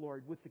about the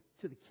Lord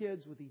to the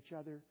kids, with each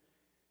other?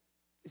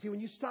 You see,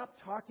 when you stop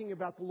talking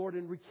about the Lord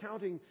and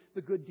recounting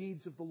the good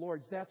deeds of the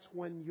Lord, that's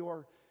when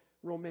your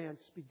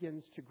romance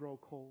begins to grow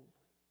cold.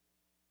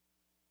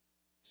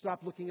 Stop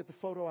looking at the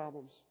photo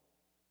albums.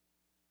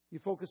 You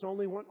focus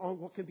only on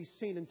what can be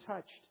seen and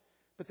touched,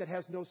 but that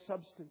has no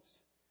substance.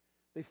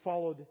 They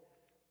followed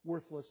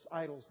worthless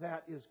idols.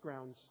 That is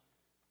grounds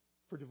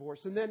for divorce.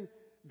 And then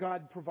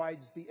God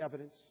provides the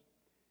evidence.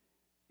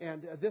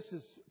 And this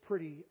is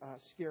pretty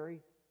scary.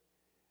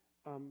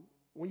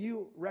 When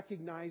you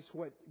recognize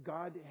what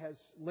God has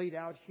laid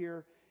out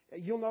here,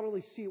 you'll not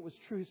only see it was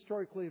true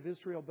historically of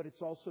Israel, but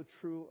it's also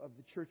true of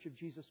the Church of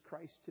Jesus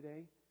Christ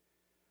today.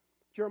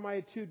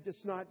 Jeremiah 2 does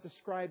not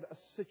describe a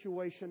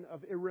situation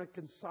of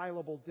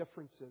irreconcilable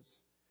differences.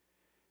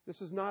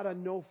 This is not a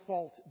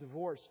no-fault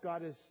divorce.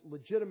 God has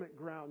legitimate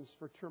grounds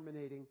for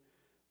terminating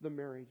the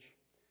marriage.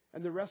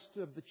 And the rest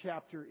of the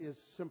chapter is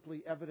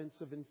simply evidence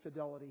of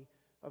infidelity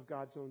of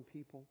God's own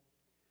people.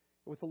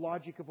 With the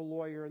logic of a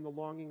lawyer and the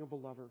longing of a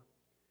lover,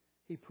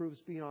 he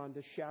proves beyond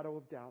a shadow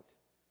of doubt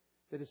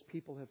that his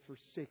people have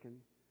forsaken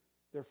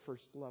their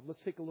first love. Let's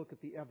take a look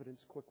at the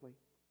evidence quickly.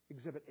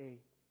 Exhibit A.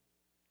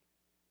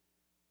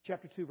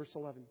 Chapter 2, verse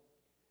 11.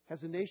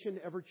 Has a nation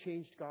ever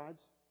changed gods?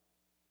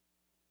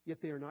 Yet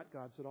they are not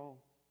gods at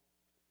all.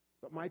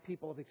 But my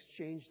people have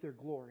exchanged their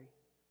glory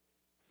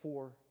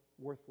for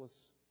worthless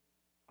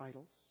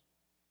idols.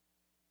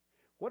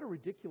 What a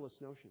ridiculous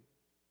notion.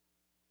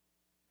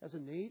 Has a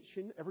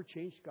nation ever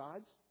changed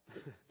gods?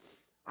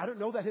 I don't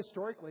know that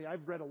historically.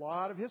 I've read a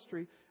lot of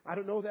history. I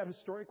don't know that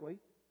historically.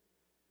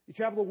 You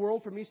travel the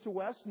world from east to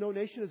west, no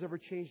nation has ever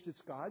changed its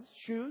gods.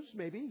 Shoes,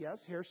 maybe, yes,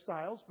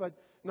 hairstyles, but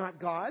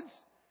not gods.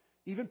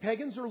 Even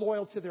pagans are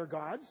loyal to their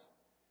gods.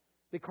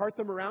 They cart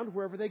them around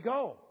wherever they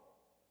go.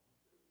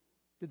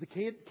 Did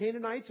the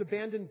Canaanites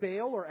abandon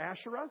Baal or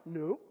Asherah?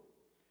 No.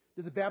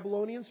 Did the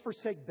Babylonians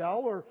forsake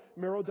Bel or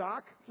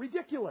Merodach?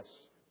 Ridiculous.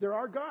 There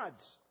are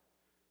gods.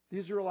 The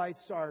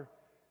Israelites are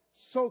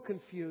so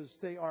confused.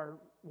 They are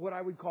what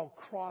I would call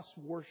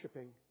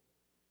cross-worshiping.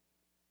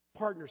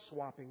 Partner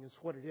swapping is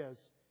what it is.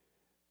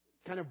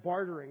 Kind of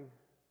bartering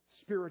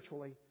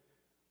spiritually.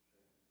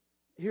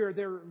 Here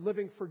they're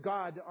living for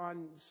God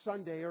on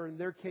Sunday, or in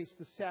their case,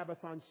 the Sabbath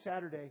on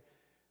Saturday.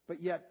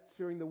 But yet,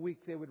 during the week,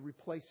 they would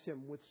replace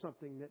Him with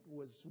something that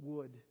was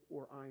wood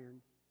or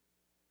iron.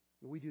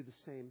 And we do the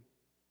same.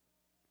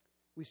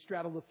 We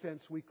straddle the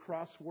fence. We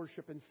cross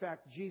worship. In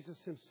fact, Jesus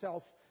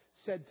Himself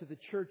said to the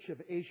church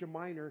of Asia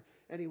Minor,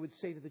 and He would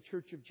say to the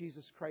church of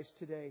Jesus Christ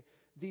today,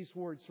 these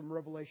words from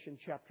Revelation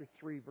chapter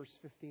 3, verse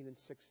 15 and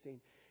 16.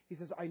 He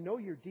says, I know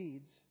your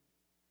deeds,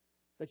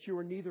 that you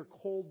are neither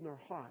cold nor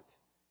hot.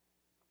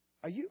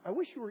 I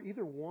wish you were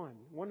either one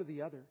or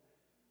the other.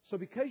 So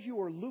because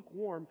you are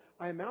lukewarm,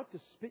 I am out to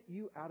spit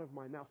you out of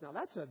my mouth. Now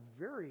that's a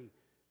very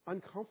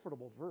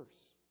uncomfortable verse.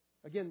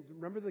 Again,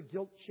 remember the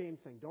guilt-shame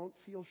thing. Don't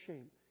feel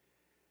shame.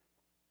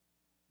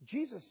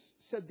 Jesus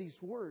said these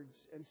words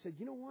and said,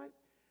 you know what?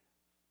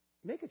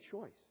 Make a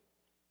choice.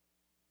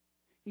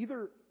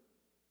 Either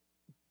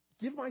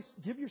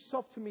give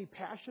yourself to me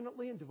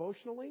passionately and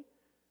devotionally,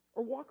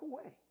 or walk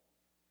away.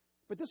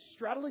 But this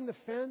straddling the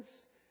fence,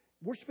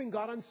 worshiping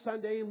God on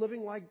Sunday,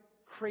 living like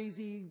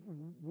crazy,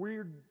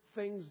 weird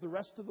things the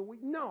rest of the week.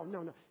 No.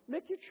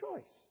 Make your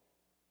choice.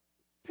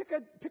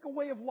 Pick a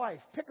way of life.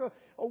 Pick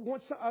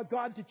a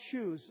God to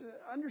choose.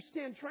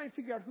 Understand, try and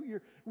figure out who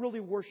you're really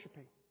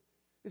worshiping.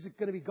 Is it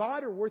going to be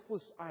God or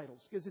worthless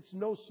idols? Because it's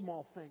no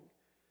small thing.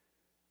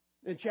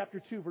 In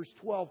chapter 2, verse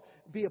 12,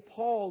 be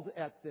appalled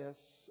at this,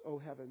 O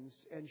heavens,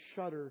 and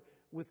shudder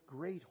with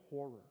great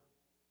horror.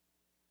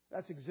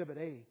 That's Exhibit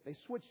A. They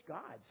switched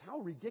gods. How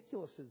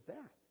ridiculous is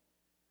that?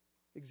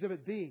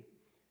 Exhibit B.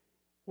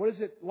 What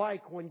is it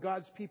like when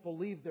God's people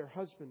leave their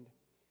husband?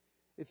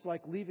 It's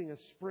like leaving a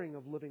spring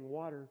of living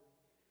water.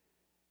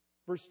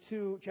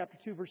 Chapter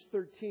 2, verse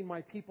 13,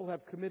 my people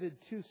have committed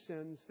two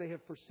sins. They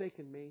have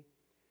forsaken me,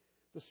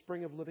 the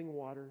spring of living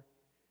water,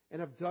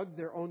 and have dug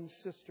their own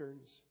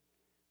cisterns,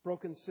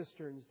 broken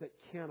cisterns that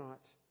cannot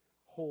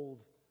hold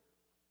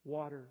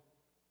water.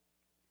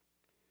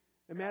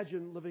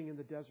 Imagine living in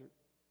the desert.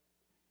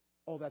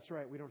 Oh, that's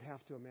right, we don't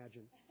have to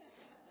imagine.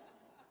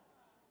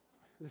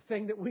 The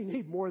thing that we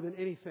need more than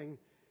anything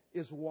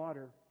is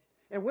water.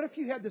 And what if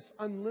you had this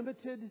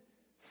unlimited,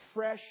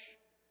 fresh,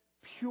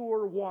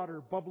 pure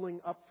water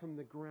bubbling up from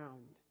the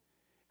ground?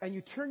 And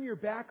you turn your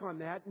back on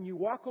that and you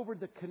walk over to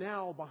the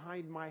canal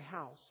behind my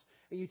house.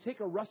 And you take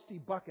a rusty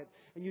bucket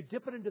and you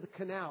dip it into the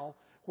canal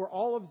where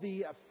all of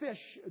the fish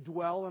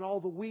dwell and all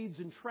the weeds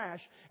and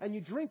trash. And you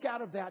drink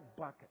out of that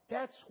bucket.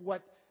 That's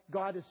what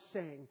God is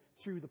saying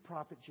through the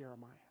prophet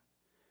Jeremiah.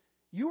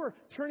 You are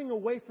turning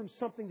away from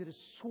something that is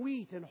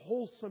sweet and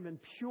wholesome and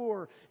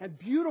pure and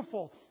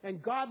beautiful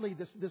and godly,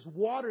 this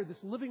water, this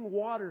living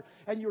water,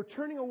 and you're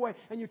turning away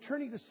and you're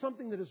turning to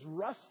something that is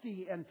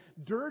rusty and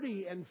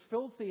dirty and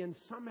filthy, and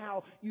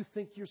somehow you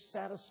think you're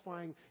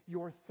satisfying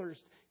your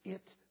thirst.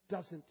 It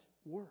doesn't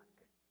work.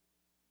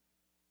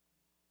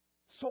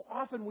 So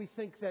often we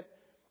think that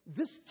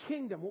this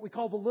kingdom, what we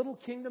call the little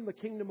kingdom, the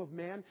kingdom of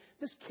man,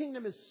 this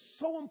kingdom is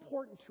so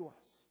important to us.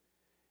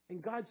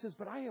 And God says,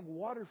 but I have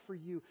water for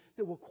you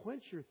that will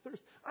quench your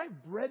thirst. I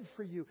have bread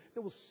for you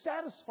that will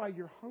satisfy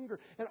your hunger.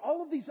 And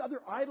all of these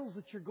other idols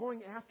that you're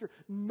going after,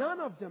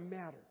 none of them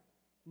matter.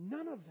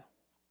 None of them.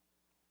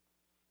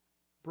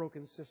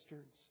 Broken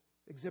cisterns.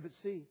 Exhibit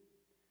C.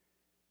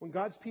 When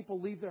God's people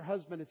leave their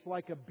husband, it's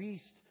like a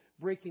beast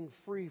breaking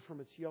free from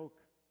its yoke.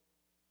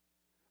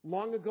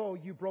 Long ago,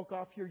 you broke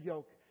off your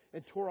yoke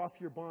and tore off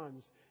your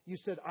bonds. You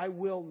said, I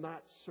will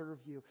not serve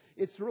you.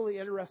 It's really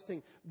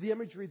interesting. The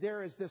imagery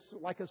there is this,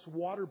 like this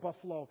water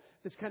buffalo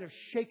that's kind of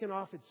shaken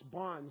off its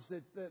bonds,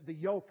 the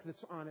yoke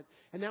that's on it.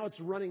 And now it's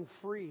running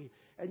free.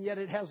 And yet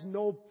it has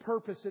no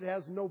purpose. It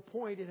has no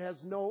point. It has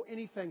no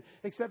anything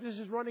except it's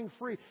just running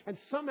free. And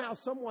somehow,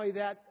 some way,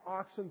 that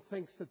oxen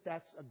thinks that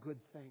that's a good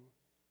thing.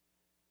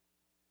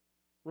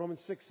 Romans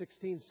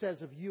 6:16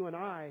 says of you and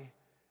I,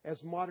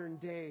 as modern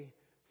day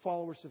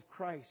followers of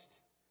Christ,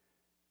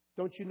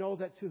 don't you know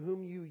that to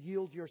whom you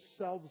yield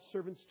yourselves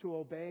servants to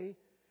obey,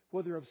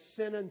 whether of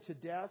sin unto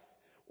death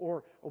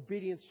or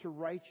obedience to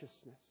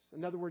righteousness?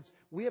 In other words,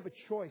 we have a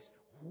choice.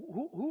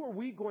 Who are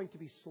we going to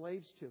be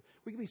slaves to?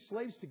 We can be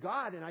slaves to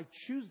God, and I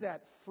choose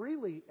that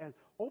freely and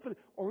open,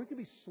 or we can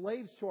be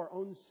slaves to our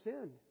own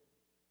sin.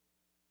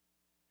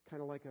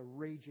 Kind of like a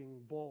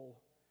raging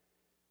bull.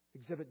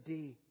 Exhibit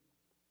D.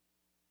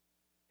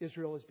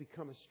 Israel has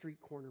become a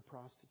street corner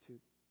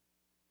prostitute.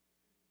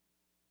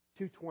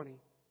 2:20.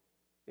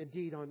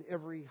 Indeed, on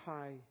every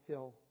high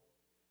hill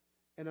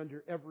and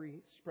under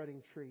every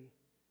spreading tree,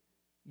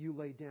 you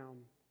lay down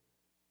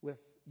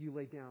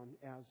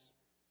as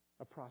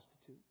a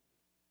prostitute.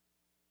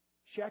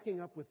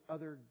 Shacking up with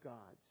other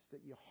gods that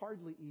you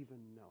hardly even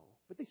know.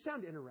 But they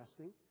sound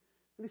interesting,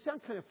 and they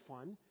sound kind of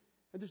fun,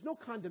 and there's no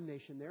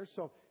condemnation there,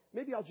 so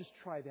maybe I'll just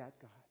try that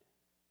God.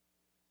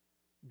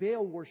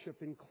 Baal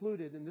worship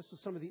included, and this is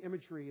some of the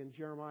imagery in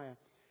Jeremiah,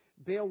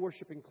 Baal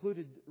worship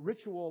included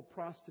ritual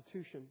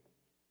prostitution,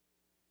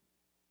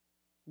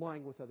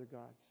 lying with other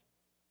gods.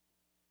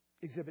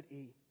 Exhibit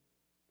E,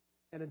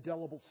 an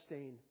indelible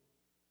stain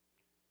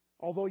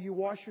Although you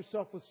wash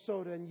yourself with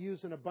soda and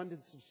use an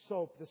abundance of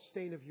soap, the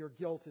stain of your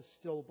guilt is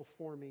still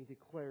before me,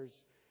 declares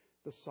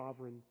the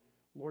sovereign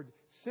Lord.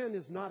 Sin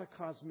is not a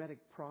cosmetic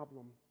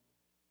problem.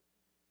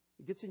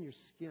 It gets in your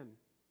skin.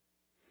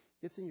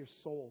 It gets in your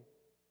soul.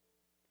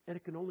 And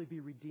it can only be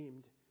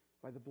redeemed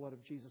by the blood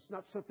of Jesus.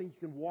 Not something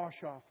you can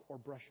wash off or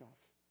brush off.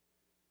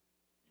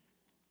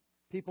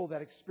 People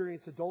that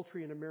experience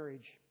adultery in a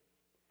marriage,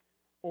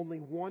 only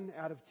 1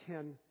 out of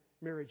 10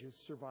 marriages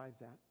survive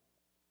that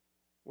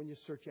when you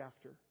search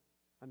after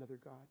another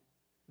God.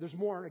 There's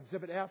more.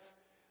 Exhibit F,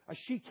 a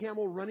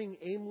she-camel running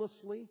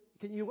aimlessly.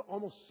 Can you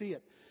almost see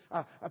it?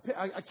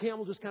 A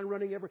camel just kind of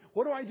running everywhere.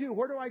 What do I do?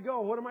 Where do I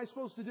go? What am I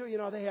supposed to do? You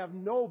know, they have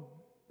no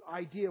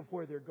idea of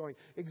where they're going.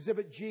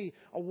 Exhibit G,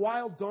 a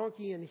wild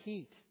donkey in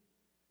heat.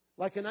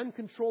 Like an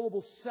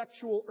uncontrollable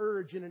sexual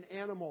urge in an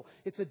animal.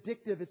 It's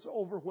addictive, it's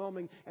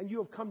overwhelming, and you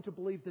have come to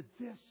believe that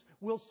this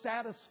will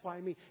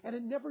satisfy me. And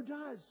it never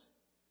does.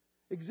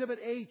 Exhibit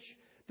H,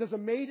 does a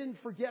maiden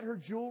forget her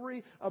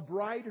jewelry, a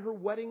bride her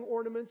wedding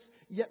ornaments?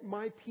 Yet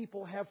my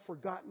people have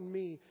forgotten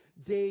me,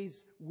 days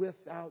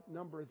without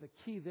number. The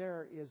key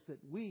there is that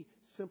we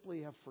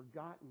simply have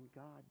forgotten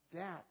God.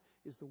 That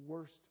is the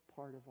worst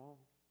part of all.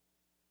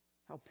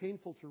 How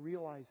painful to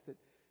realize that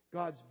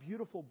God's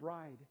beautiful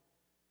bride,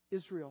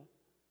 Israel,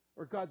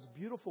 or God's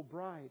beautiful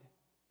bride,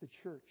 the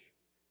church,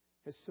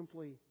 has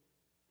simply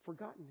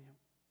forgotten Him.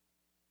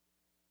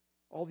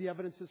 All the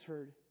evidence is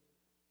heard.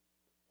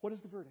 What is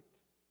the verdict?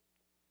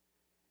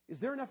 Is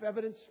there enough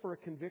evidence for a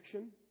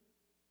conviction?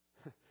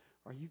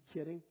 Are you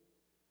kidding?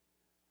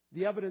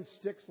 The evidence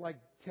sticks like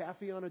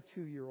taffy on a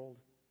 2-year-old.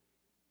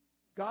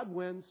 God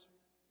wins.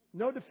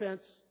 No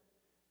defense.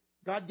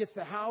 God gets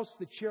the house,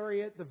 the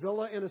chariot, the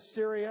villa in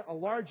Assyria, a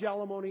large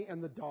alimony,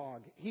 and the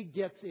dog. He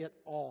gets it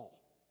all.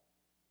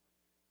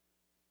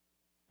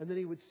 And then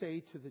He would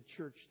say to the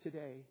church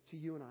today, to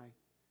you and I,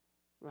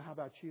 well, how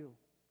about you?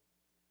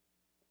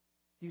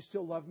 Do you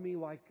still love me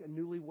like a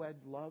newlywed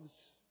loves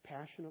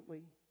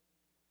passionately?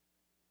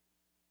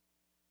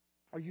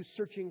 Are you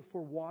searching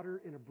for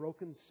water in a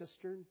broken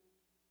cistern?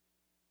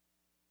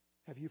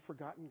 Have you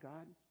forgotten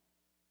God?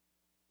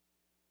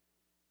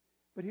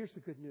 But here's the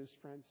good news,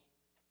 friends.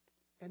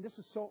 And this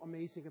is so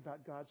amazing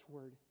about God's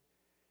Word.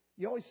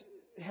 You always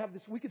have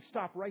this, we could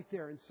stop right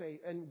there and say,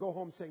 and go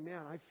home saying,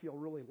 man, I feel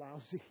really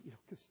lousy,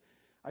 because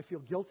I feel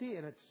guilty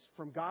and it's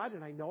from God,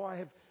 and I know I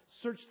have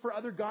searched for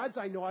other gods.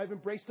 I know I've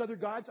embraced other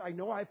gods. I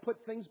know I've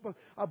put things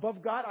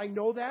above God. I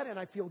know that, and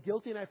I feel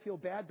guilty and I feel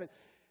bad. But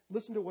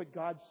listen to what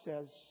God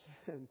says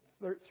in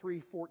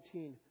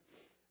 3:14.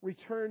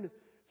 Return,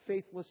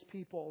 faithless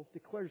people,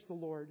 declares the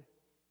Lord.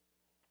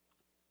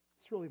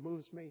 This really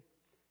moves me.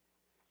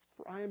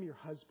 For I am your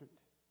husband.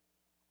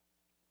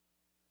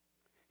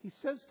 He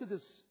says to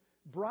this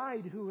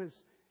bride who has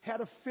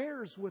had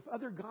affairs with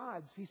other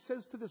gods. He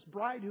says to this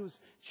bride who has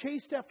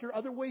chased after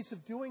other ways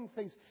of doing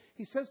things.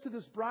 He says to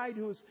this bride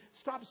who has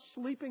stopped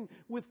sleeping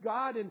with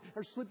God and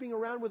or sleeping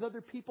around with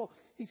other people.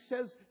 He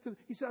said,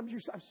 I'm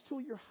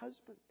still your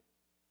husband.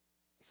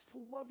 I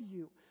still love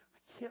you.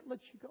 I can't let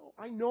you go.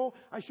 I know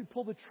I should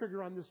pull the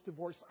trigger on this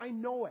divorce. I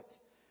know it.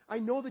 I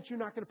know that you're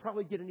not going to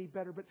probably get any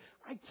better, but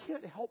I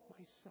can't help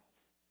myself.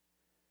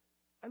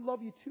 I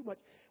love you too much.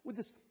 With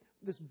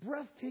this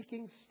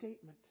breathtaking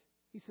statement,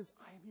 He says,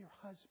 I am your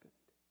husband.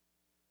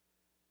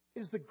 It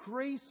is the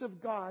grace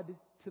of God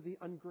to the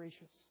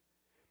ungracious.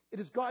 It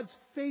is God's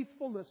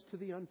faithfulness to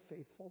the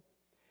unfaithful.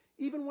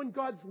 Even when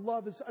God's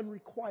love is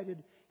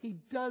unrequited, He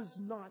does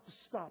not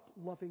stop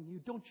loving you.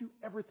 Don't you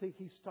ever think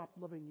He stopped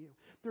loving you.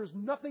 There's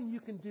nothing you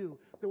can do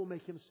that will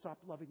make Him stop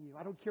loving you.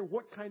 I don't care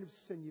what kind of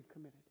sin you've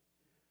committed.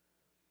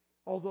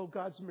 Although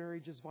God's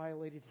marriage is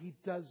violated, He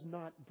does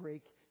not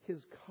break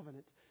His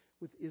covenant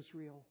with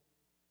Israel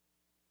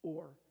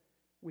or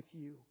with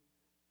you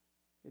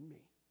and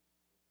me.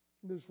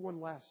 And there's one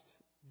last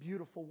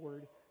beautiful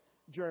word,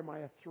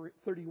 Jeremiah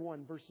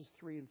 31, verses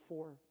 3 and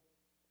 4.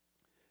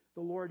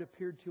 The Lord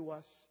appeared to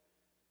us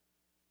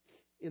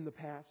in the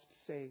past,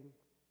 saying,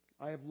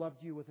 I have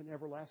loved you with an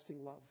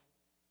everlasting love.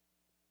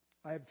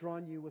 I have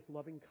drawn you with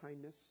loving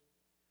kindness.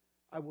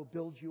 I will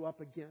build you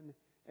up again,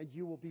 and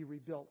you will be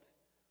rebuilt,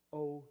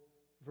 O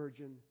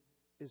Virgin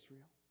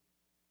Israel.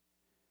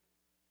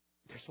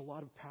 There's a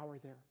lot of power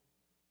there.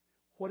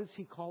 What does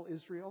He call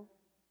Israel?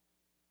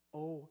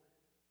 O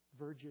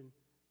Virgin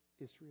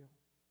Israel.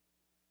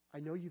 I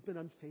know you've been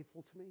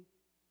unfaithful to me.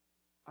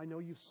 I know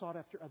you've sought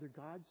after other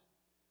gods.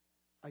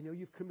 I know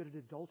you've committed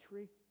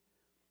adultery.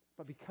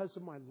 But because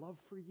of my love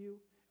for you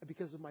and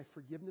because of my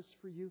forgiveness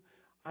for you,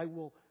 I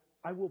will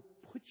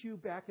put you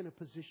back in a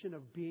position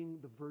of being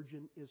the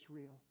Virgin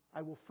Israel.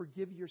 I will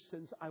forgive your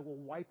sins. I will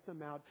wipe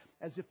them out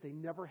as if they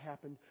never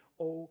happened.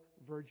 O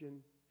Virgin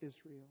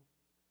Israel.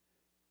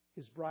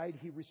 His bride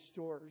He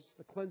restores.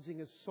 The cleansing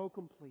is so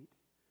complete.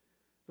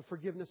 The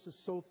forgiveness is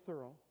so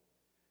thorough.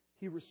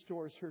 He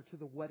restores her to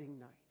the wedding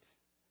night.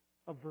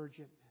 A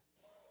virgin,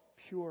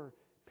 pure,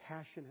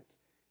 passionate,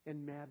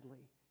 and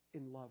madly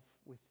in love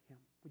with Him.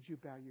 Would you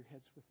bow your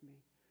heads with me?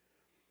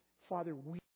 Father, we